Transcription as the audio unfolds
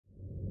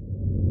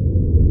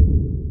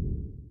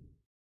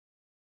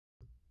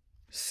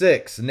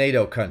6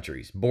 NATO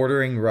countries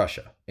bordering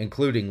Russia,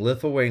 including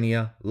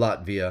Lithuania,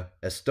 Latvia,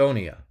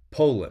 Estonia,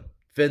 Poland,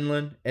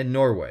 Finland, and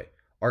Norway,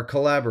 are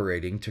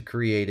collaborating to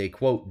create a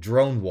quote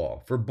drone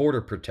wall for border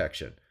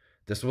protection.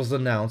 This was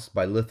announced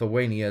by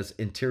Lithuania's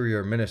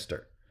interior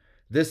minister.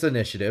 This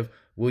initiative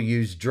will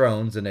use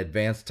drones and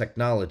advanced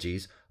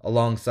technologies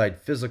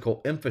alongside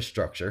physical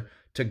infrastructure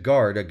to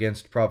guard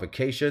against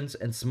provocations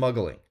and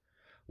smuggling.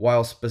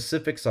 While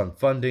specifics on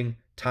funding,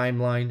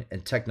 timeline,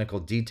 and technical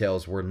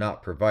details were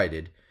not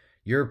provided,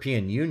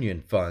 European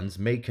Union funds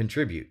may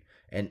contribute,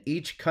 and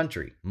each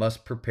country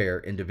must prepare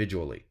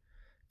individually.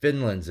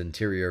 Finland's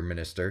interior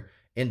minister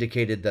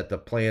indicated that the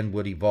plan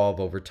would evolve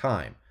over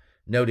time,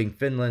 noting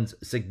Finland's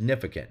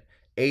significant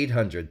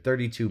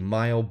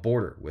 832-mile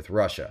border with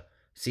Russia,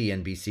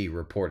 CNBC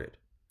reported.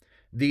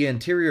 The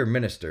interior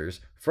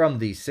ministers from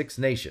these 6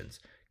 nations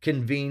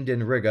convened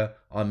in Riga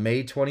on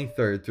May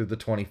 23rd through the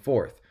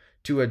 24th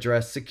to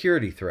address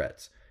security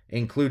threats,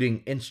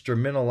 including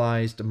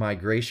instrumentalized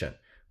migration,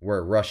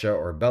 where Russia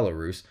or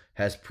Belarus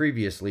has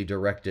previously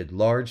directed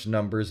large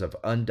numbers of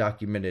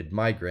undocumented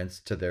migrants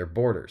to their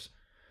borders.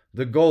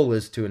 The goal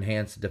is to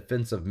enhance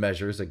defensive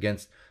measures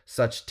against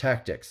such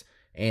tactics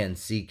and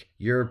seek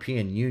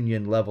European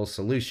Union-level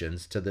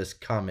solutions to this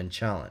common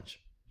challenge.